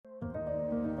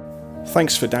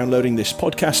Thanks for downloading this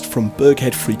podcast from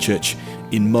Burghead Free Church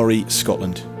in Moray,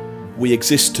 Scotland. We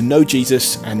exist to know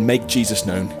Jesus and make Jesus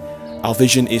known. Our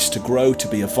vision is to grow to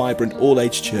be a vibrant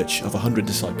all-age church of 100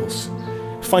 disciples.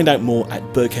 Find out more at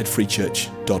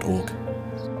burgheadfreechurch.org.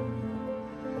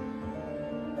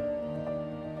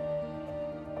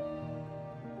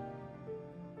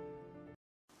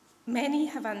 Many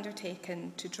have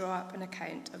undertaken to draw up an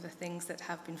account of the things that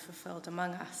have been fulfilled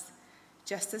among us,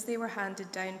 just as they were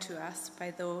handed down to us by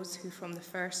those who from the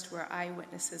first were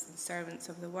eyewitnesses and servants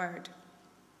of the word.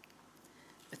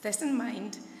 With this in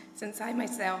mind, since I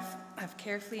myself have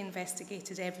carefully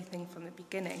investigated everything from the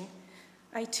beginning,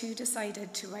 I too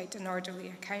decided to write an orderly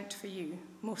account for you,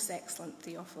 most excellent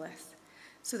Theophilus,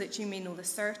 so that you may know the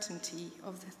certainty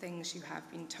of the things you have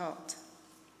been taught.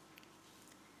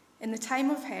 In the time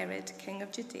of Herod, king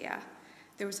of Judea,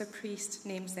 there was a priest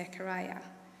named Zechariah,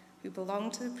 who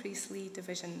belonged to the priestly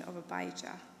division of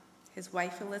Abijah. His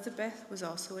wife Elizabeth was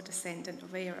also a descendant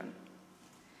of Aaron.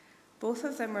 Both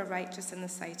of them were righteous in the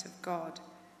sight of God,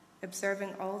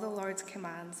 observing all the Lord's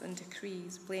commands and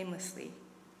decrees blamelessly.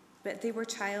 But they were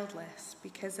childless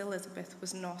because Elizabeth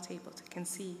was not able to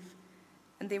conceive,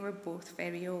 and they were both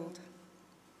very old.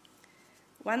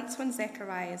 Once when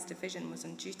Zechariah's division was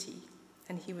on duty,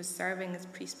 and he was serving as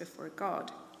priest before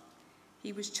God,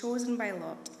 he was chosen by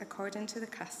lot, according to the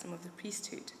custom of the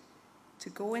priesthood, to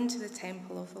go into the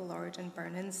temple of the Lord and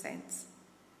burn incense.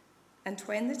 And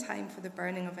when the time for the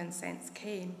burning of incense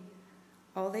came,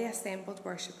 all the assembled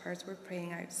worshippers were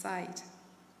praying outside.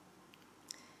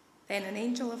 Then an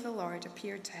angel of the Lord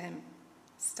appeared to him,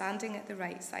 standing at the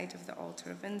right side of the altar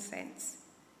of incense.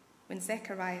 When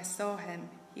Zechariah saw him,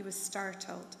 he was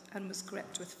startled and was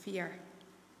gripped with fear.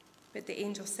 But the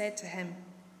angel said to him,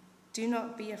 "Do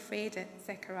not be afraid,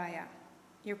 Zechariah.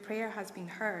 Your prayer has been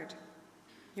heard.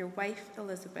 Your wife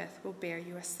Elizabeth will bear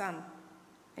you a son,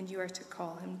 and you are to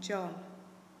call him John.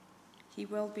 He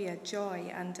will be a joy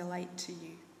and delight to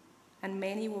you, and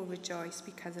many will rejoice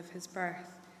because of his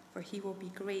birth, for he will be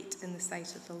great in the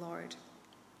sight of the Lord.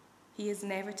 He is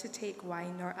never to take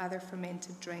wine nor other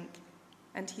fermented drink,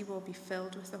 and he will be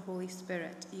filled with the Holy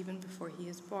Spirit even before he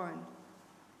is born.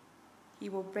 He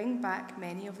will bring back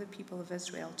many of the people of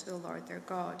Israel to the Lord their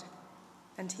God,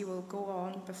 and he will go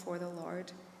on before the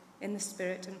Lord in the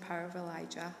spirit and power of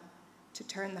Elijah, to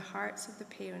turn the hearts of the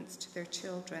parents to their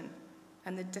children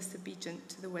and the disobedient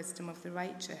to the wisdom of the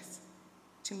righteous,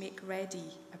 to make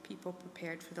ready a people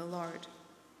prepared for the Lord."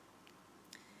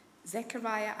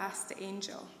 Zechariah asked the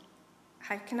angel,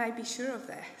 "How can I be sure of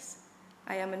this?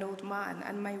 I am an old man,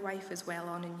 and my wife is well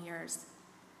on in years."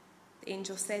 The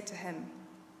angel said to him,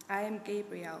 "I am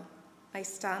Gabriel. I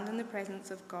stand in the presence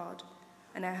of God,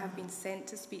 and I have been sent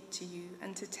to speak to you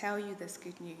and to tell you this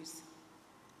good news.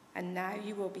 And now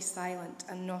you will be silent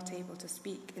and not able to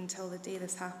speak until the day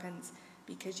this happens,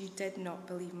 because you did not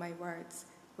believe my words,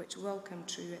 which will come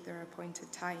true at their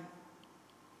appointed time."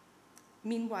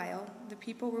 Meanwhile, the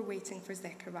people were waiting for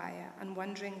Zechariah and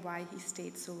wondering why he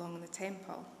stayed so long in the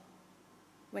temple.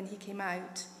 When he came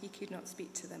out, he could not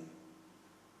speak to them.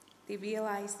 They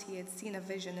realized he had seen a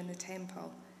vision in the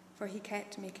temple, for he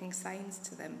kept making signs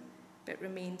to them, but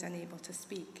remained unable to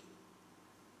speak.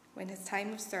 When his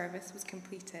time of service was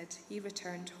completed, he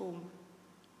returned home.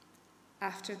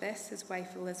 After this, his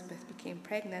wife Elizabeth became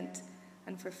pregnant,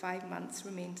 and for 5 months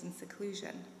remained in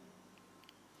seclusion.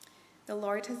 "The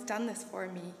Lord has done this for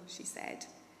me," she said.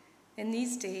 "In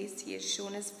these days he has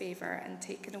shown his favor and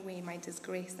taken away my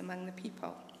disgrace among the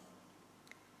people."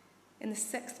 In the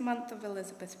 6th month of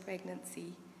Elizabeth's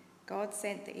pregnancy, God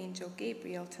sent the angel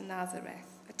Gabriel to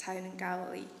Nazareth, a town in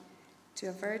Galilee, to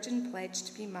a virgin pledged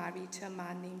to be married to a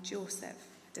man named Joseph,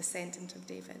 a descendant of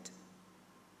David.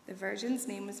 The virgin's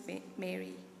name was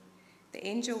Mary. The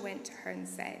angel went to her and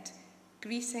said,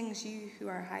 "Greetings, you who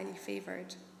are highly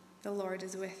favored. The Lord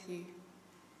is with you."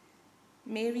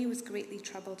 Mary was greatly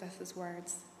troubled at his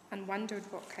words and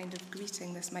wondered what kind of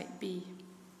greeting this might be.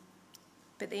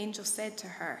 But the angel said to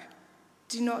her,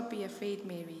 "Do not be afraid,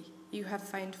 Mary. You have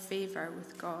found favor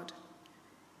with God.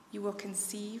 You will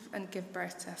conceive and give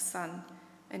birth to a son,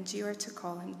 and you are to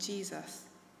call him Jesus.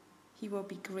 He will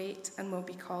be great and will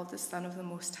be called the Son of the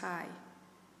Most High.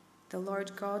 The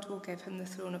Lord God will give him the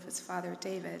throne of his father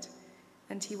David,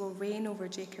 and he will reign over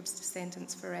Jacob's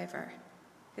descendants forever.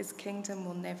 His kingdom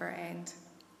will never end."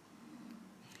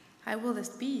 "How will this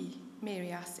be?" Mary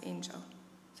asked the angel,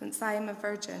 "since I am a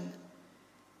virgin?"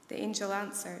 The angel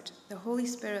answered, "The Holy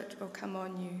Spirit will come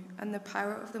on you, and the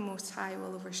power of the Most High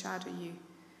will overshadow you.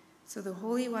 So the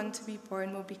Holy One to be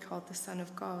born will be called the Son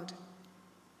of God.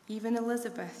 Even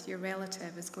Elizabeth, your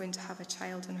relative, is going to have a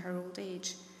child in her old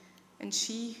age, and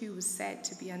she who was said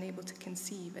to be unable to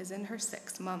conceive is in her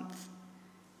 6th month.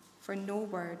 For no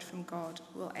word from God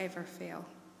will ever fail.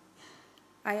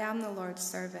 I am the Lord's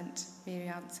servant, Mary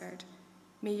answered.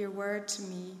 May your word to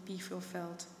me be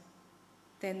fulfilled.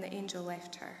 Then the angel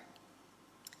left her.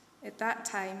 At that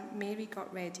time, Mary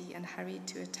got ready and hurried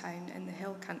to a town in the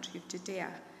hill country of Judea,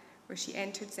 where she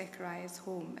entered Zechariah's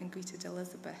home and greeted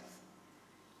Elizabeth.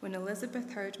 When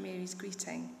Elizabeth heard Mary's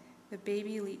greeting, the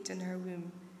baby leaped in her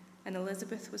womb, and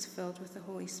Elizabeth was filled with the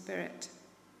Holy Spirit.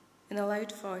 In a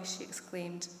loud voice she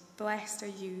exclaimed, "Blessed are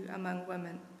you among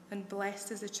women, and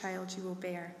blessed is the child you will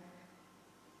bear.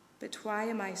 But why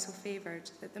am I so favoured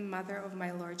that the mother of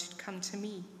my Lord should come to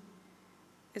me?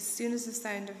 As soon as the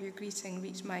sound of your greeting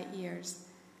reached my ears,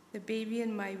 the baby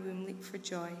in my womb leaped for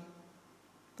joy.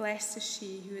 Blessed is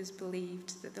she who has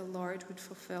believed that the Lord would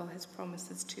fulfill his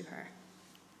promises to her."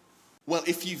 Well,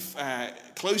 if you've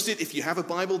closed it, if you have a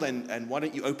Bible, then why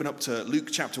don't you open up to Luke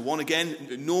chapter 1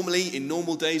 again. Normally, in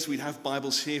normal days, we'd have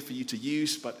Bibles here for you to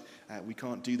use, but we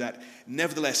can't do that.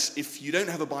 Nevertheless, if you don't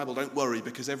have a Bible, don't worry,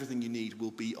 because everything you need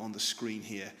will be on the screen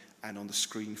here and on the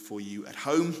screen for you at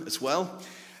home as well.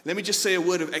 Let me just say a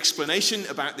word of explanation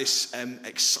about this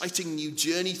exciting new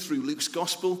journey through Luke's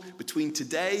Gospel. Between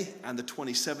today and the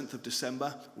 27th of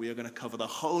December, we are going to cover the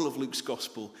whole of Luke's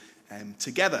Gospel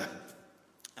together.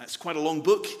 It's quite a long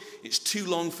book. It's too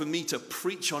long for me to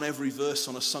preach on every verse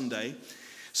on a Sunday.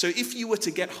 So if you were to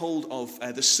get hold of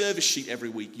the service sheet every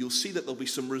week, you'll see that there'll be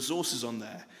some resources on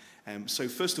there. So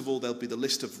first of all, there'll be the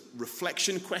list of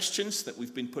reflection questions that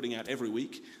we've been putting out every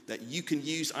week that you can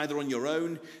use either on your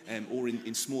own or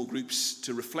in small groups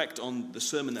to reflect on the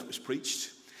sermon that was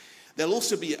preached. There'll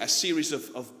also be a series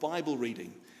of Bible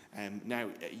reading.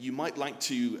 Now, you might like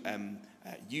to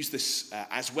use this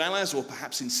as well as, or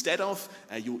perhaps instead of,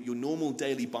 your normal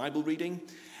daily Bible reading.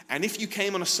 And if you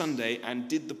came on a Sunday and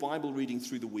did the Bible reading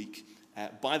through the week,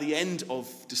 by the end of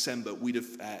December, we'd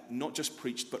have not just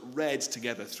preached, but read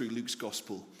together through Luke's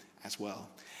Gospel as well.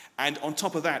 And on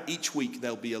top of that, each week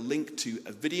there'll be a link to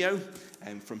a video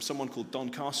from someone called Don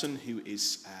Carson, who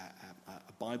is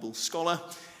a Bible scholar,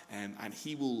 and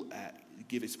he will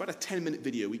it's about a 10-minute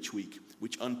video each week,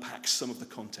 which unpacks some of the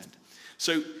content.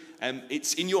 So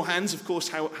it's in your hands, of course,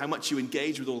 how much you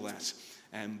engage with all that.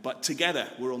 But together,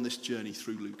 we're on this journey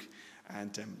through Luke.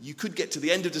 And you could get to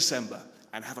the end of December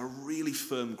and have a really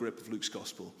firm grip of Luke's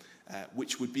Gospel,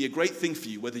 which would be a great thing for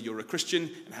you, whether you're a Christian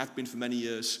and have been for many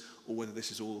years, or whether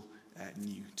this is all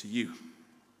new to you.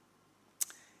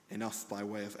 Enough by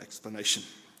way of explanation.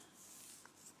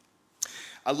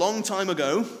 A long time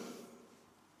ago,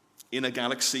 in a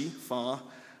galaxy far,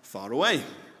 far away.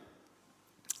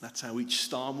 That's how each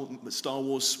Star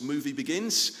Wars movie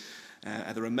begins.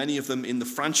 There are many of them in the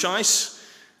franchise.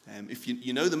 If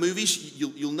you know the movies,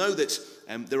 you'll know that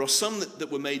there are some that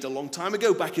were made a long time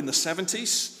ago, back in the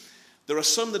 70s. There are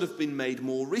some that have been made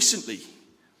more recently.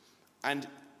 And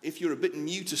if you're a bit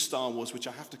new to Star Wars, which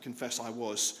I have to confess I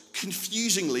was,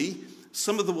 confusingly,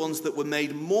 some of the ones that were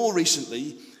made more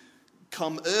recently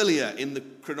come earlier in the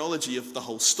chronology of the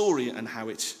whole story and how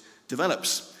it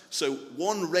develops. So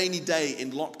one rainy day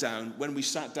in lockdown, when we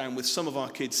sat down with some of our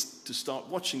kids to start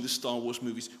watching the Star Wars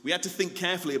movies, we had to think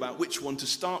carefully about which one to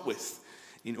start with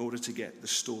in order to get the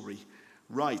story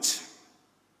right.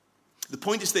 The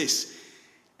point is this: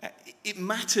 it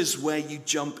matters where you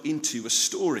jump into a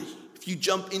story. If you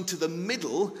jump into the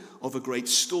middle of a great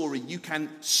story, you can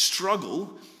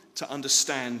struggle to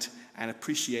understand and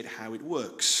appreciate how it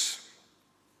works.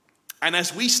 And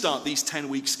as we start these 10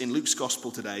 weeks in Luke's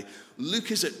Gospel today, Luke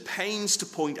is at pains to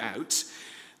point out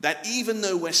that even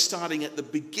though we're starting at the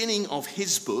beginning of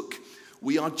his book,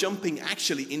 we are jumping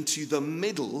actually into the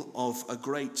middle of a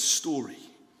great story.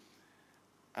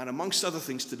 And amongst other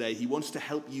things today, he wants to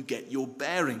help you get your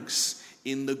bearings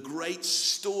in the great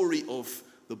story of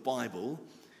the Bible,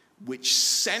 which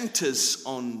centers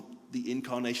on the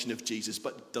incarnation of Jesus,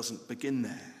 but doesn't begin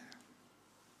there.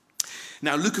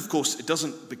 Now, Luke, of course, it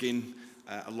doesn't begin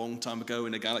a long time ago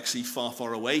in a galaxy far,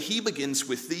 far away. He begins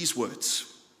with these words: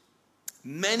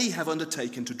 "Many have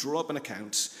undertaken to draw up an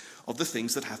account of the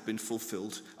things that have been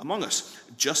fulfilled among us,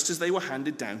 just as they were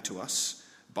handed down to us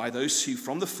by those who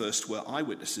from the first were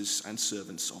eyewitnesses and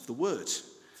servants of the word.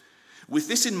 With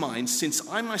this in mind, since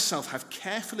I myself have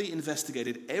carefully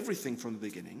investigated everything from the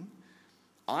beginning,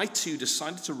 I too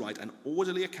decided to write an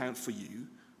orderly account for you,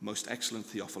 most excellent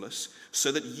Theophilus,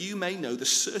 so that you may know the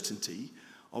certainty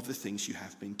of the things you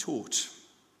have been taught."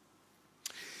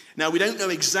 Now, we don't know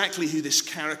exactly who this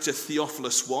character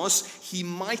Theophilus was. He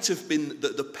might have been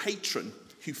the patron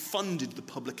who funded the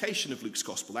publication of Luke's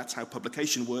gospel. That's how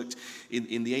publication worked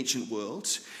in the ancient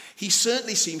world. He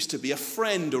certainly seems to be a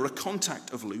friend or a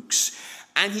contact of Luke's,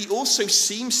 and he also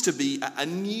seems to be a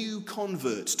new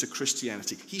convert to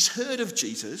Christianity. He's heard of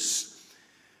Jesus,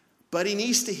 but he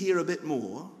needs to hear a bit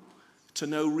more to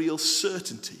know real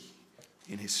certainty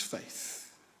in his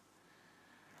faith.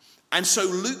 And so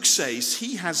Luke says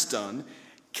he has done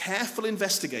careful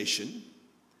investigation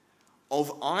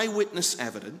of eyewitness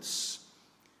evidence,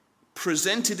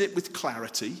 presented it with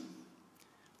clarity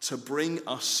to bring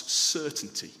us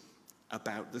certainty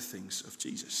about the things of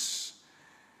Jesus.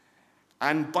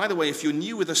 And by the way, if you're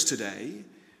new with us today,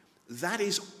 that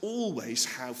is always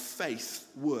how faith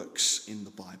works in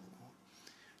the Bible.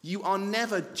 You are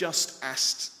never just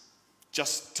asked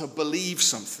just to believe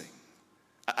something,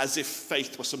 as if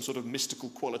faith was some sort of mystical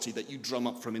quality that you drum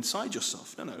up from inside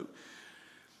yourself. No.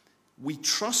 We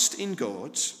trust in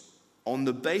God on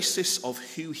the basis of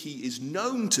who he is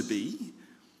known to be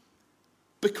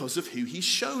because of who he's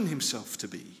shown himself to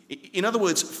be. In other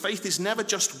words, faith is never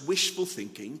just wishful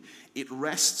thinking. It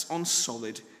rests on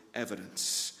solid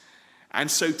evidence. And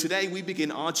so today we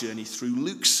begin our journey through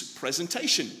Luke's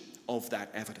presentation of that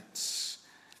evidence.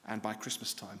 And by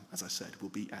Christmas time, as I said, we'll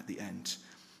be at the end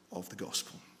of the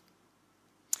gospel.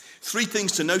 3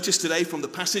 things to notice today from the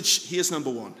passage. Here's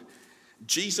number 1.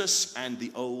 Jesus and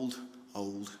the old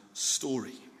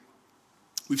story.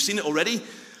 We've seen it already.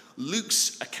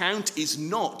 Luke's account is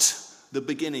not the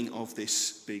beginning of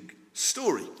this big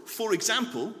story. For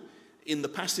example, in the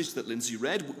passage that Lindsay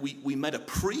read, we met a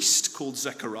priest called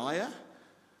Zechariah.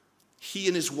 He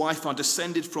and his wife are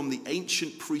descended from the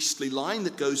ancient priestly line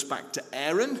that goes back to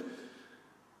Aaron,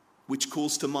 which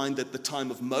calls to mind at the time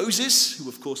of Moses, who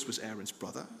of course was Aaron's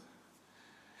brother.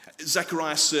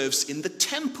 Zechariah serves in the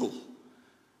temple.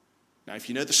 Now, if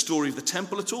you know the story of the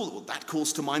temple at all, well, that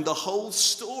calls to mind the whole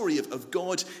story of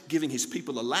God giving his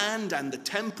people a land and the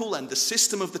temple and the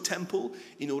system of the temple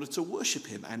in order to worship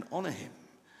him and honor him.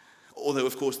 Although,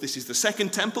 of course, this is the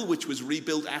second temple, which was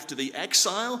rebuilt after the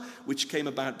exile, which came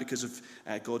about because of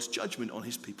God's judgment on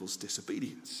his people's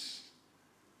disobedience.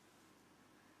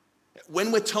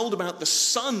 When we're told about the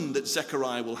son that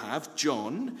Zechariah will have,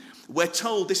 John, we're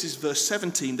told, this is verse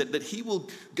 17, that he will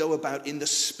go about in the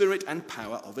spirit and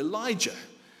power of Elijah.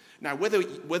 Now,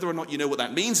 whether or not you know what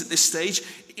that means at this stage,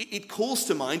 it calls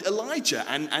to mind Elijah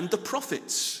and the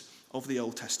prophets of the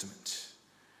Old Testament.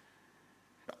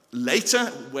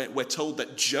 Later, we're told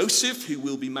that Joseph, who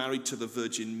will be married to the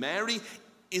Virgin Mary,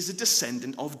 is a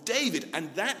descendant of David,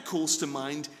 and that calls to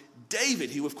mind David,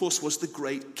 who of course was the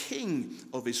great king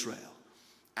of Israel.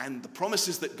 And the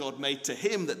promises that God made to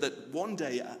him that one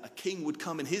day a king would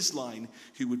come in his line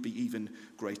who would be even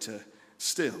greater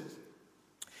still.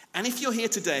 And if you're here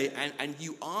today and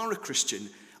you are a Christian,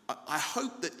 I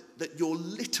hope that you're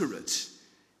literate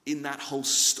in that whole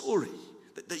story,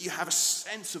 that you have a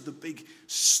sense of the big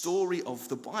story of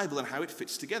the Bible and how it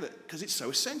fits together, because it's so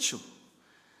essential.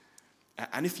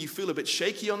 And if you feel a bit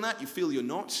shaky on that, you feel you're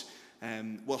not,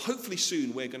 well, hopefully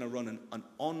soon we're going to run an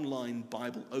online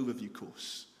Bible overview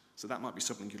course. So that might be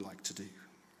something you'd like to do.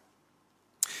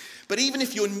 But even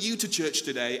if you're new to church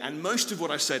today and most of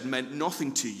what I said meant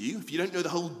nothing to you, if you don't know the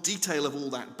whole detail of all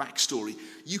that backstory,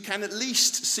 you can at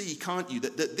least see, can't you,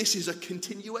 that this is a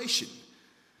continuation.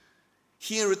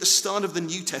 Here at the start of the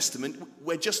New Testament,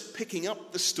 we're just picking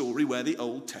up the story where the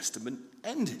Old Testament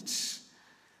ended.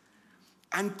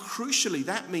 And crucially,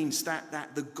 that means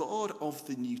that the God of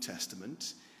the New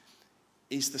Testament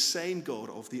is the same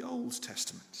God of the Old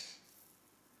Testament.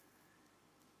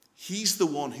 He's the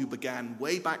one who began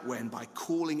way back when by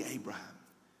calling Abraham,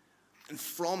 and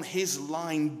from his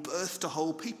line birthed a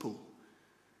whole people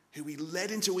who he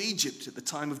led into Egypt at the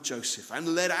time of Joseph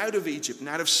and led out of Egypt and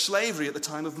out of slavery at the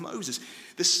time of Moses.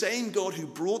 The same God who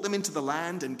brought them into the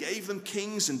land and gave them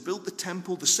kings and built the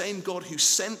temple. The same God who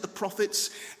sent the prophets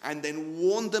and then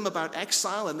warned them about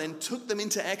exile and then took them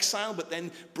into exile, but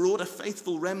then brought a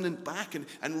faithful remnant back and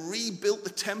rebuilt the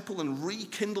temple and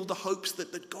rekindled the hopes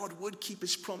that God would keep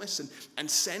his promise and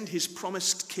send his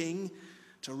promised king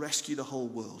to rescue the whole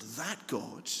world. That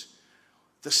God,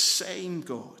 the same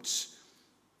God,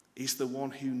 is the one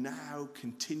who now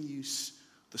continues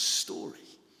the story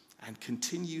and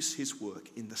continues his work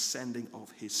in the sending of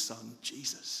his son,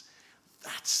 Jesus.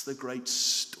 That's the great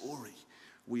story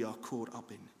we are caught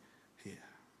up in here.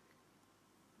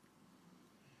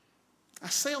 I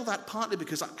say all that partly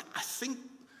because I think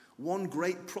one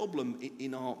great problem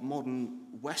in our modern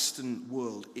Western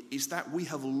world is that we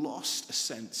have lost a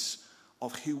sense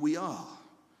of who we are.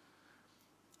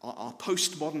 Our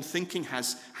postmodern thinking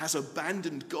has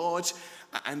abandoned God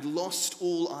and lost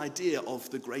all idea of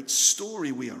the great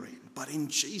story we are in. But in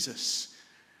Jesus,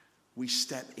 we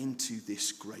step into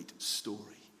this great story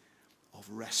of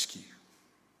rescue.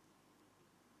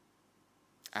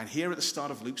 And here at the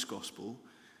start of Luke's gospel,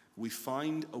 we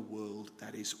find a world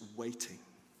that is waiting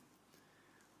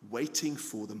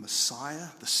for the Messiah,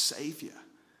 the Savior,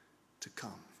 to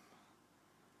come.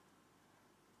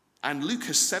 And Luke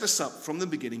has set us up from the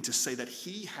beginning to say that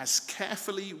he has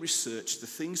carefully researched the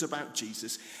things about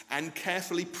Jesus and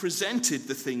carefully presented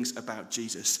the things about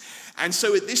Jesus. And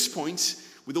so at this point,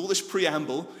 with all this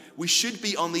preamble, we should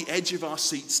be on the edge of our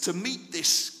seats to meet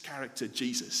this character,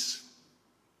 Jesus.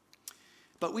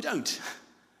 But we don't.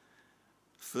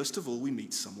 First of all, we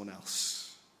meet someone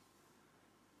else.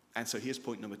 And so here's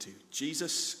point number 2.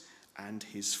 Jesus and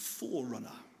his forerunner.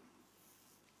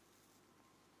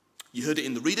 You heard it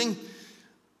in the reading.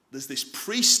 There's this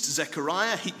priest,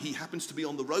 Zechariah. He happens to be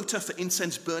on the rota for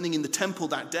incense burning in the temple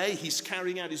that day. He's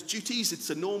carrying out his duties. It's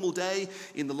a normal day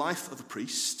in the life of a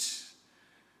priest.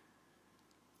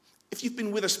 If you've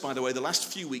been with us, by the way, the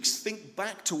last few weeks, think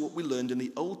back to what we learned in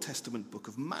the Old Testament book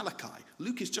of Malachi.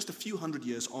 Luke is just a few hundred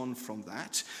years on from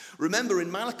that. Remember, in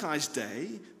Malachi's day,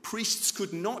 priests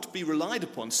could not be relied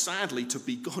upon, sadly, to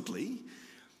be godly.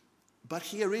 But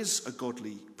here is a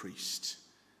godly priest.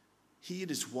 He and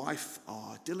his wife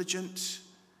are diligent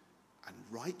and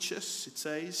righteous, it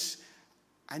says,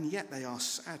 and yet they are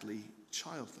sadly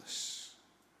childless.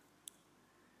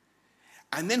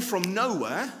 And then from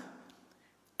nowhere,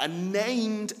 a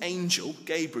named angel,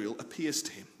 Gabriel, appears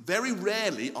to him. Very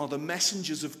rarely are the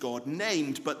messengers of God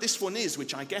named, but this one is,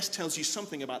 which I guess tells you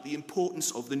something about the importance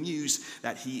of the news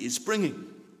that he is bringing.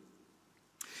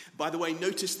 By the way,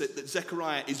 notice that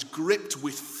Zechariah is gripped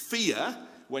with fear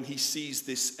when he sees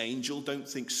this angel. Don't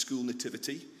think school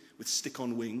nativity with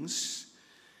stick-on wings.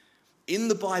 In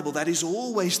the Bible, that is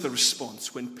always the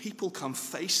response when people come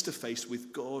face to face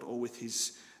with God or with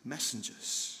his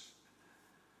messengers.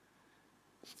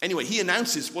 Anyway, he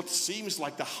announces what seems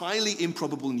like the highly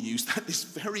improbable news that this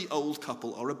very old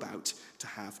couple are about to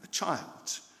have a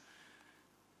child.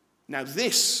 Now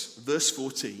this, verse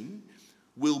 14,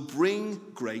 will bring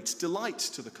great delight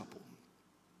to the couple.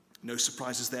 No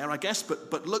surprises there, I guess,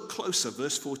 but look closer,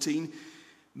 verse 14.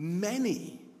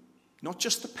 Many, not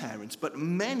just the parents, but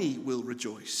many will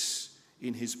rejoice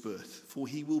in his birth, for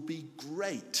he will be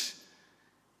great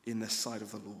in the sight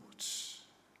of the Lord.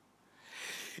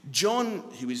 John,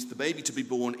 who is the baby to be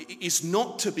born, is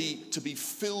not to be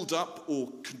filled up or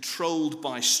controlled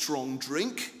by strong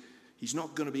drink. He's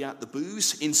not going to be at the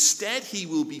booze. Instead, he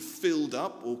will be filled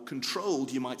up or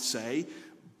controlled, you might say,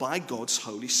 by God's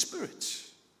Holy Spirit.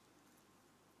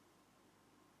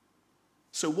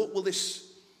 So what will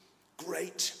this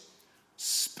great,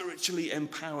 spiritually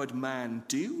empowered man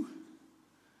do?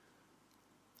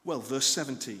 Well, verse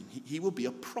 17, he will be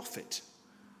a prophet.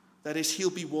 That is, he'll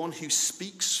be one who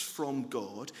speaks from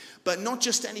God, but not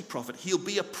just any prophet. He'll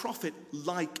be a prophet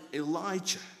like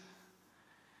Elijah.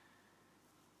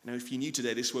 Now, if you're new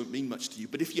today, this won't mean much to you,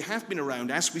 but if you have been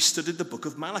around as we studied the book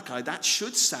of Malachi, that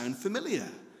should sound familiar.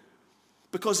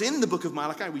 Because in the book of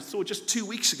Malachi, we saw just 2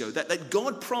 weeks ago that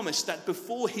God promised that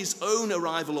before his own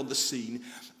arrival on the scene,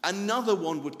 another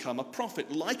one would come, a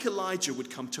prophet like Elijah would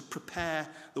come to prepare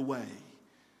the way.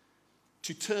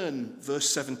 To turn, verse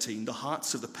 17, the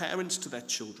hearts of the parents to their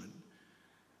children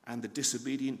and the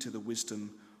disobedient to the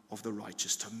wisdom of the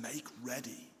righteous, to make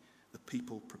ready the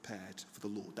people prepared for the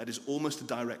Lord. That is almost a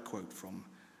direct quote from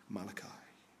Malachi.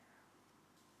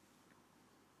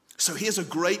 So here's a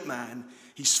great man.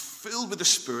 He's filled with the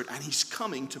Spirit, and he's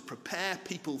coming to prepare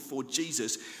people for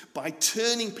Jesus by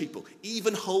turning people,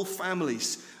 even whole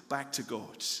families, back to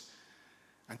God.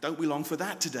 And don't we long for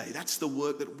that today? That's the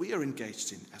work that we are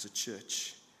engaged in as a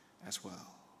church as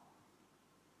well.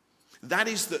 That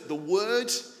is the word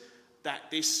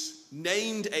that this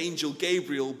named angel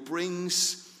Gabriel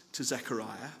brings to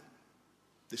Zechariah,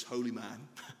 this holy man.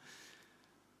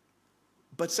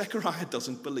 But Zechariah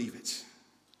doesn't believe it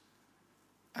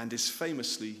and is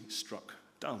famously struck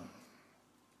dumb.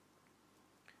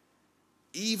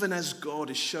 Even as God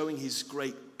is showing his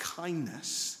great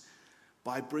kindness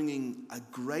by bringing a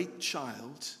great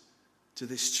child to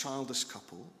this childless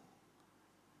couple,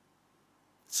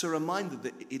 it's a reminder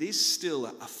that it is still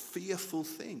a fearful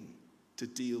thing to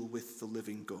deal with the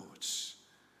living God.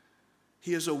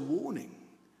 Here's a warning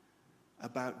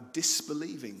about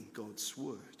disbelieving God's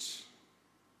word.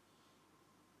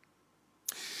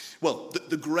 Well,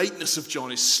 the greatness of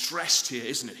John is stressed here,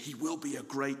 isn't it? He will be a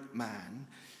great man.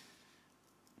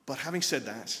 But having said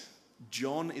that,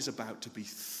 John is about to be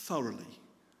thoroughly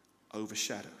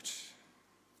overshadowed.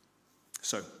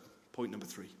 So, point number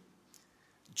 3.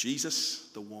 Jesus,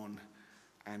 the one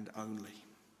and only.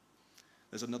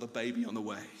 There's another baby on the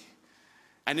way.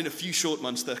 And in a few short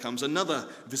months, there comes another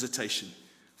visitation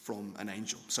from an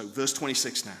angel. So, verse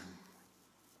 26 now.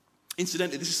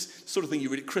 Incidentally, this is the sort of thing you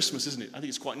read at Christmas, isn't it? I think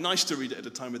it's quite nice to read it at a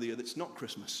time of the year that's not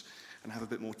Christmas and have a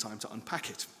bit more time to unpack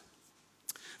it.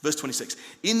 Verse 26.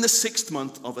 In the 6th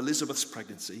month of Elizabeth's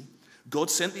pregnancy, God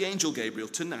sent the angel Gabriel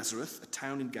to Nazareth, a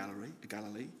town in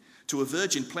Galilee, to a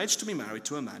virgin pledged to be married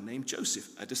to a man named Joseph,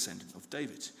 a descendant of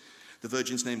David. The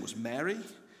virgin's name was Mary.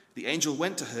 The angel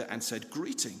went to her and said,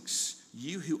 "Greetings,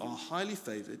 you who are highly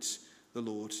favored, the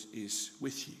Lord is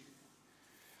with you."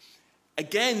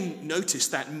 Again, notice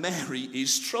that Mary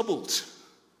is troubled.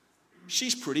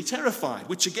 She's pretty terrified,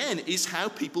 which again is how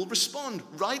people respond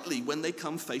rightly when they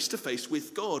come face to face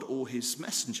with God or his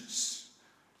messengers.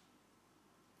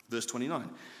 Verse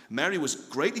 29, Mary was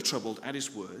greatly troubled at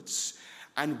his words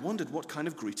and wondered what kind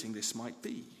of greeting this might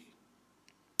be.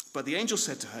 But the angel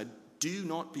said to her, "Do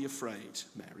not be afraid,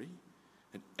 Mary."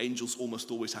 And angels almost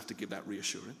always have to give that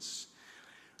reassurance.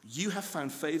 "You have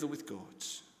found favor with God.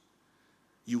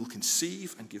 You will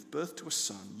conceive and give birth to a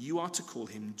son. You are to call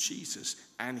him Jesus,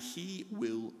 and he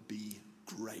will be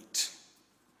great."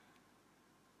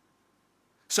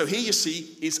 So here you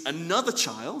see is another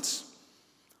child,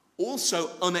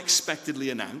 also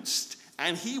unexpectedly announced,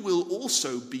 and he will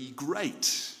also be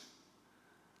great.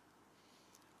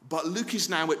 But Luke is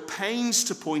now at pains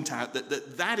to point out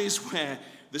that is where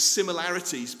the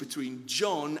similarities between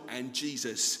John and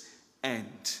Jesus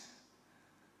end.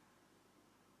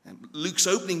 And Luke's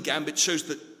opening gambit shows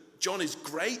that John is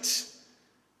great,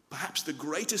 perhaps the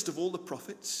greatest of all the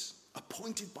prophets,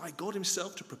 appointed by God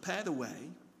himself to prepare the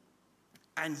way.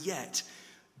 And yet,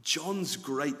 John's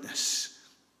greatness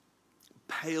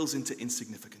pales into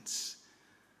insignificance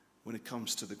when it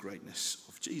comes to the greatness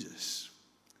of Jesus.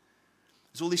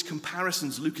 There's all these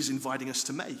comparisons Luke is inviting us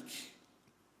to make.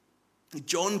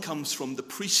 John comes from the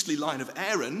priestly line of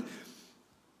Aaron,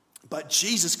 but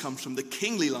Jesus comes from the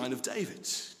kingly line of David.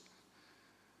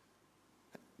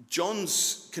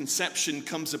 John's conception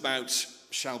comes about,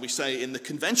 shall we say, in the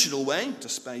conventional way, to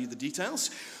spare you the details,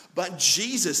 but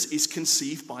Jesus is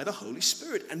conceived by the Holy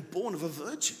Spirit and born of a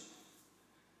virgin.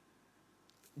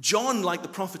 John, like the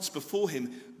prophets before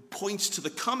him, points to the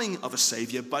coming of a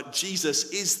Savior, but Jesus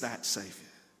is that Savior.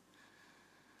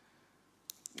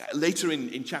 Later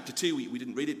in chapter 2, we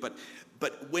didn't read it, but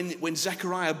when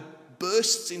Zechariah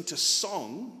bursts into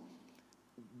song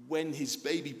when his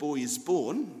baby boy is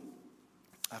born,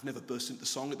 I've never burst into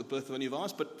song at the birth of any of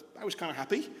ours, but I was kind of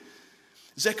happy.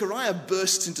 Zechariah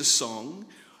bursts into song,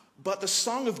 but the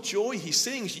song of joy he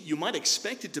sings, you might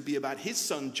expect it to be about his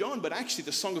son John, but actually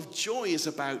the song of joy is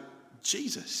about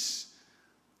Jesus,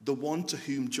 the one to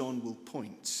whom John will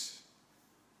point.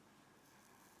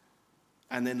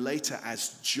 And then later,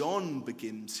 as John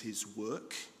begins his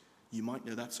work, you might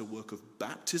know that's a work of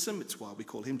baptism. It's why we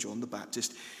call him John the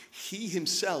Baptist. He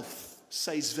himself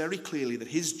says very clearly that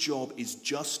his job is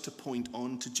just to point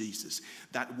on to Jesus,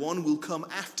 that one will come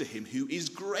after him who is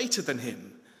greater than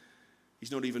him. He's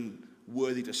not even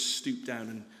worthy to stoop down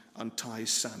and untie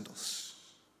his sandals.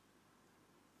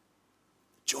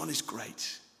 John is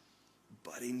great,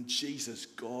 but in Jesus,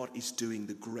 God is doing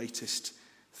the greatest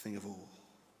thing of all.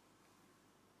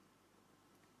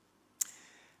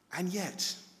 And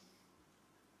yet,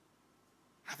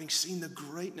 having seen the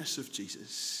greatness of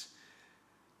Jesus,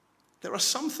 there are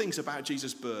some things about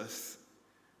Jesus' birth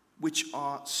which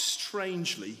are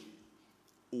strangely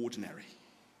ordinary,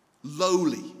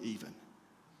 lowly even,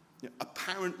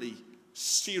 apparently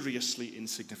seriously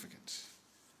insignificant.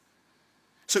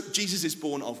 So Jesus is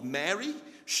born of Mary.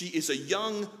 She is a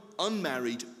young,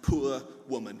 unmarried, poor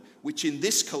woman, which in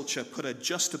this culture put her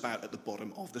just about at the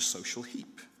bottom of the social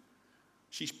heap.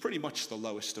 She's pretty much the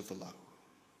lowest of the low.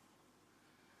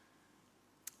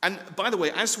 And by the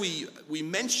way, as we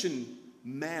mention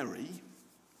Mary,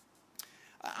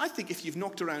 I think if you've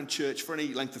knocked around church for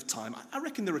any length of time, I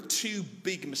reckon there are two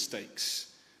big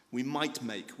mistakes we might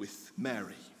make with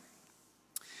Mary.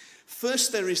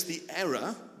 First, there is the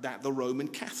error that the Roman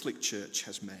Catholic Church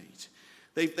has made.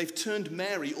 They've turned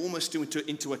Mary almost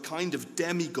into a kind of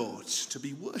demigod to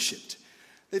be worshipped.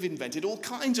 They've invented all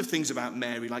kinds of things about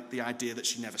Mary, like the idea that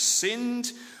she never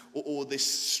sinned, or this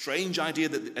strange idea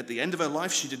that at the end of her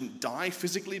life she didn't die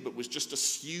physically but was just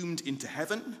assumed into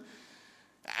heaven.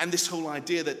 And this whole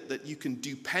idea that you can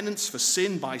do penance for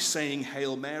sin by saying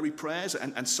Hail Mary prayers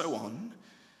and so on.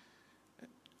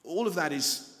 All of that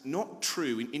is not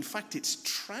true. In fact, it's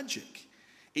tragic.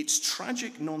 It's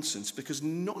tragic nonsense because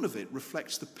none of it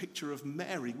reflects the picture of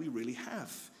Mary we really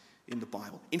have in the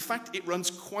Bible. In fact, it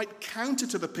runs quite counter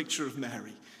to the picture of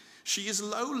Mary. She is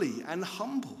lowly and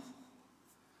humble.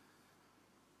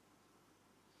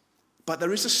 But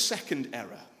there is a second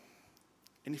error.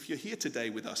 And if you're here today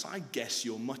with us, I guess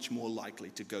you're much more likely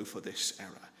to go for this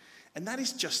error. And that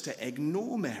is just to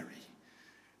ignore Mary.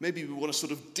 Maybe we want to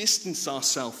sort of distance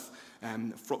ourselves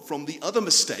from the other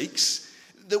mistakes,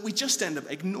 that we just end up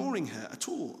ignoring her at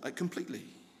all, completely.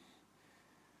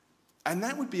 And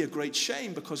that would be a great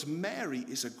shame, because Mary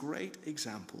is a great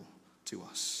example to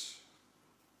us.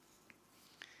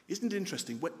 Isn't it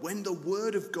interesting? When the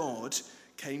word of God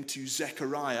came to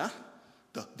Zechariah,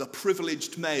 the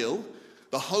privileged male,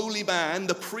 the holy man,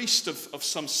 the priest of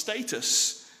some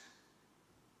status,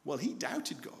 well, he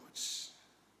doubted God.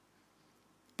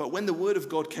 But when the word of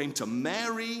God came to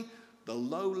Mary, the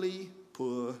lowly,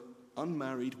 poor,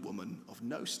 unmarried woman of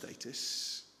no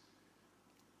status,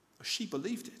 she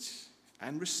believed it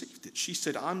and received it. She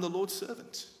said, "I'm the Lord's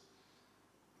servant.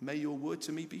 May your word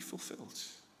to me be fulfilled."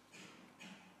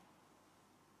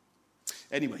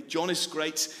 Anyway, John is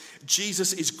great.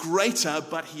 Jesus is greater,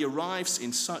 but he arrives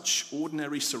in such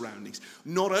ordinary surroundings.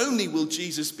 Not only will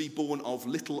Jesus be born of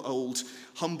little old,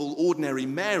 humble, ordinary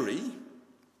Mary,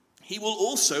 he will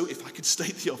also, if I could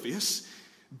state the obvious,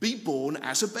 be born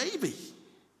as a baby.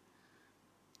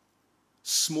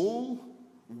 Small,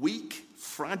 weak,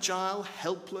 fragile,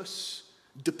 helpless,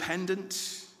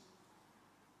 dependent.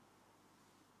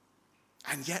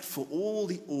 And yet, for all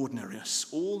the ordinariness,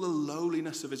 all the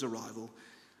lowliness of his arrival,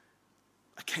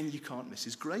 again, you can't miss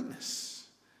his greatness.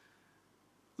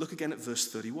 Look again at verse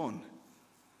 31.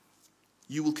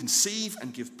 You will conceive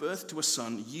and give birth to a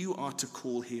son. You are to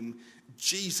call him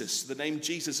Jesus. The name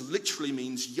Jesus literally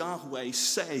means Yahweh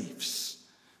saves.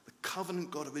 The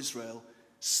covenant God of Israel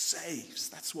saves.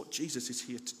 That's what Jesus is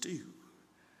here to do.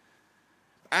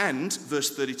 And, verse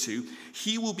 32,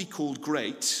 he will be called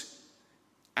great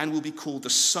and will be called the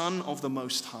Son of the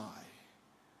Most High.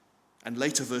 And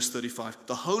later, verse 35,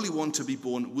 the Holy One to be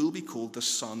born will be called the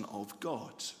Son of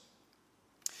God.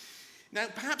 Now,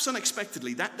 perhaps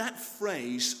unexpectedly, that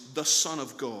phrase, the Son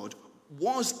of God,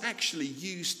 was actually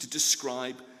used to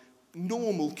describe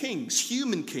normal kings,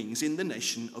 human kings in the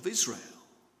nation of Israel.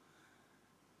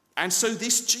 And so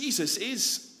this Jesus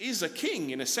is a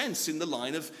king, in a sense, in the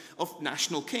line of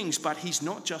national kings, but he's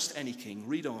not just any king.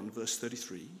 Read on, verse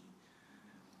 33.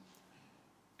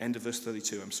 End of verse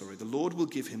 32, I'm sorry. The Lord will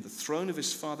give him the throne of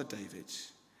his father David,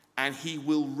 and he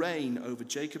will reign over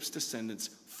Jacob's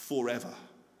descendants forever.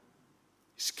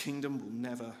 His kingdom will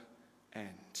never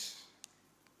end.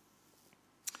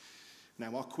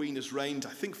 Now, our Queen has reigned,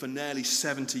 I think, for nearly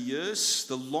 70 years,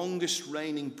 the longest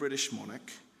reigning British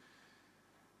monarch.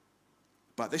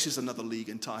 But this is another league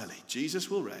entirely.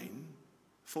 Jesus will reign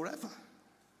forever.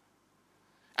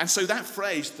 And so that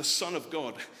phrase, the Son of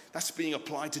God, that's being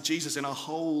applied to Jesus in a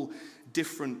whole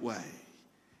different way.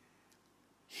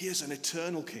 Here's an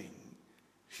eternal king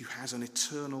who has an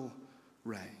eternal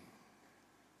reign.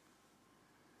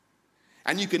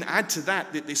 And you can add to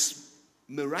that this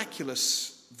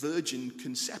miraculous virgin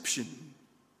conception.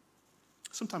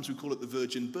 Sometimes we call it the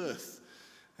virgin birth.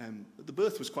 The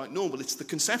birth was quite normal. It's the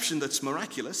conception that's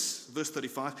miraculous. Verse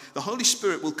 35, the Holy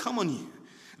Spirit will come on you.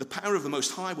 The power of the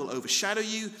Most High will overshadow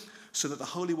you, so that the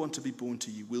Holy One to be born to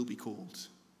you will be called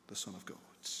the Son of God.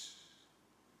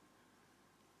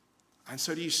 And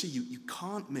so do you see, you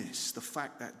can't miss the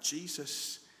fact that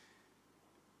Jesus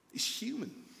is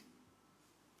human.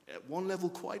 At one level,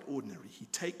 quite ordinary. He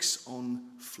takes on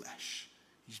flesh.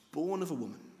 He's born of a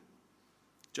woman,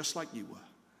 just like you were.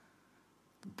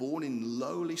 Born in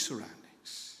lowly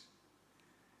surroundings.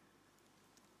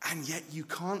 And yet you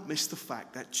can't miss the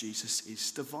fact that Jesus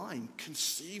is divine,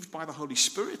 conceived by the Holy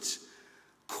Spirit,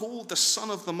 called the Son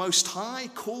of the Most High,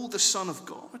 called the Son of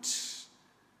God.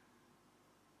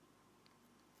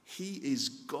 He is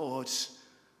God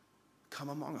come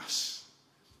among us.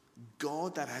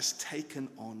 God that has taken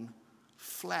on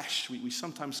flesh. We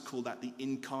sometimes call that the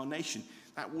incarnation.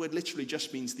 That word literally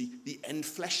just means the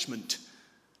enfleshment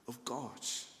of God.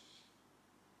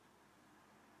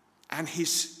 And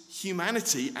his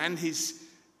humanity and his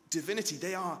divinity,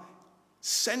 they are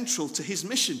central to his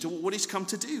mission, to what he's come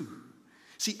to do.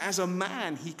 See, as a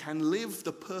man, he can live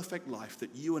the perfect life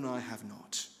that you and I have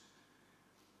not.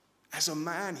 As a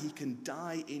man, he can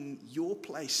die in your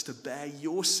place to bear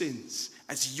your sins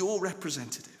as your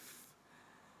representative.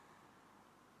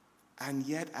 And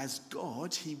yet, as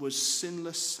God, he was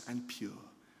sinless and pure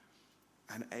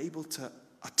and able to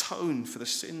atone for the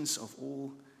sins of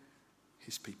all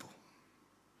his people.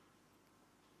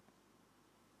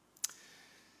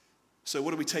 So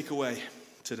what do we take away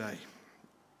today?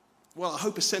 Well, I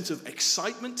hope a sense of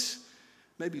excitement.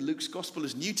 Maybe Luke's gospel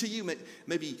is new to you.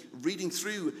 Maybe reading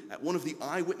through one of the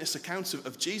eyewitness accounts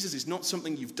of Jesus is not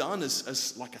something you've done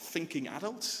as like a thinking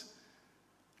adult.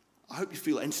 I hope you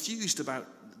feel enthused about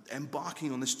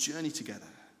embarking on this journey together,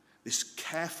 this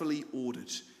carefully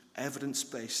ordered,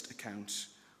 evidence-based account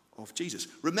of Jesus.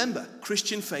 Remember,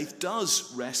 Christian faith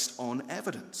does rest on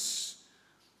evidence.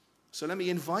 So let me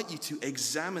invite you to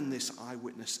examine this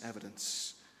eyewitness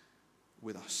evidence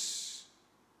with us.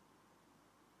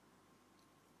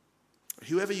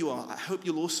 Whoever you are, I hope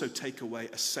you'll also take away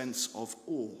a sense of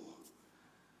awe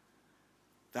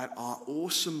that our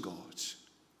awesome God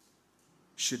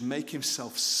should make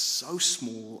himself so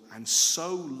small and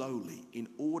so lowly in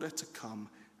order to come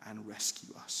and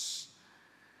rescue us.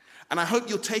 And I hope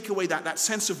you'll take away that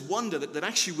sense of wonder that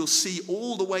actually we'll see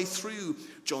all the way through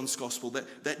John's gospel,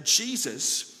 that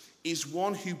Jesus is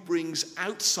one who brings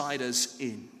outsiders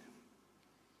in.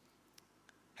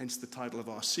 Hence the title of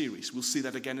our series. We'll see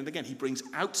that again and again. He brings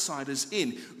outsiders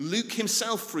in. Luke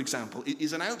himself, for example,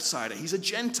 is an outsider. He's a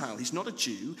Gentile. He's not a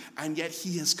Jew, and yet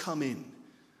he has come in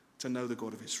to know the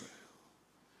God of Israel.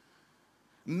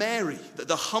 Mary,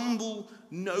 the humble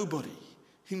nobody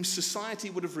whom society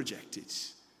would have rejected,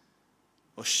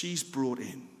 well, she's brought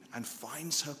in and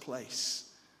finds her place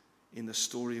in the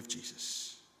story of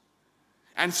Jesus.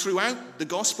 And throughout the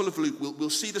Gospel of Luke, we'll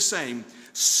see the same.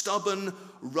 Stubborn,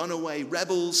 runaway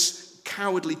rebels,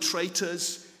 cowardly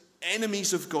traitors,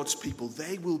 enemies of God's people,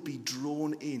 they will be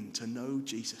drawn in to know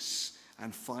Jesus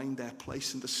and find their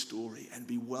place in the story and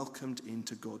be welcomed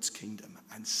into God's kingdom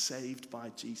and saved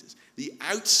by Jesus. The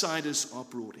outsiders are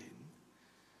brought in.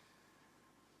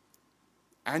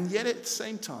 And yet at the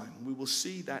same time, we will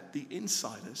see that the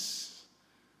insiders,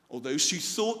 or those who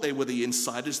thought they were the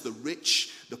insiders, the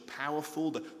rich, the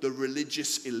powerful, the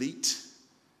religious elite,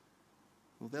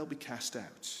 well, they'll be cast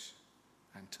out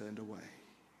and turned away.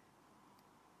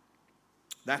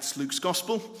 That's Luke's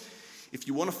gospel. If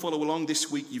you want to follow along this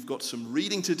week, you've got some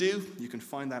reading to do. You can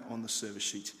find that on the service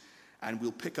sheet. And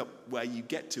we'll pick up where you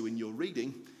get to in your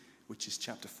reading, which is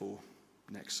chapter 4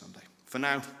 next Sunday. For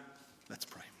now, let's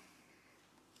pray.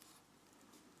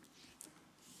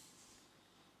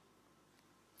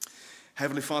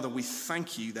 Heavenly Father, we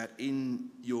thank you that in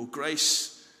your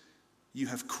grace you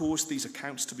have caused these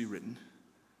accounts to be written.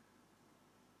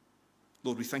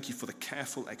 Lord, we thank you for the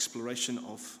careful exploration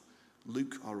of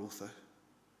Luke, our author.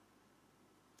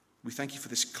 We thank you for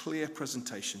this clear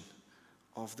presentation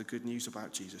of the good news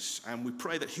about Jesus. And we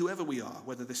pray that whoever we are,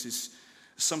 whether this is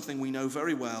something we know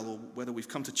very well or whether we've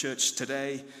come to church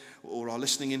today or are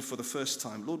listening in for the first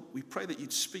time, Lord, we pray that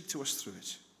you'd speak to us through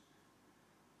it.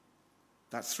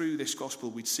 That through this gospel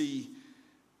we'd see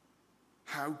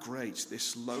how great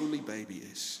this lowly baby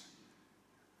is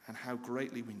and how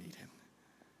greatly we need him.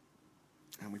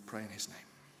 And we pray in his name.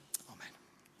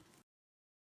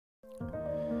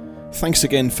 Amen. Thanks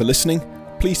again for listening.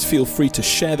 Please feel free to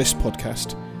share this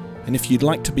podcast. And if you'd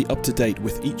like to be up to date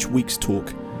with each week's talk,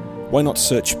 why not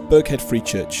search Birkhead Free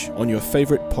Church on your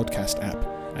favourite podcast app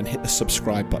and hit the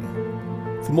subscribe button.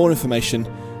 For more information,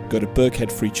 go to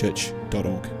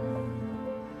birkheadfreechurch.org.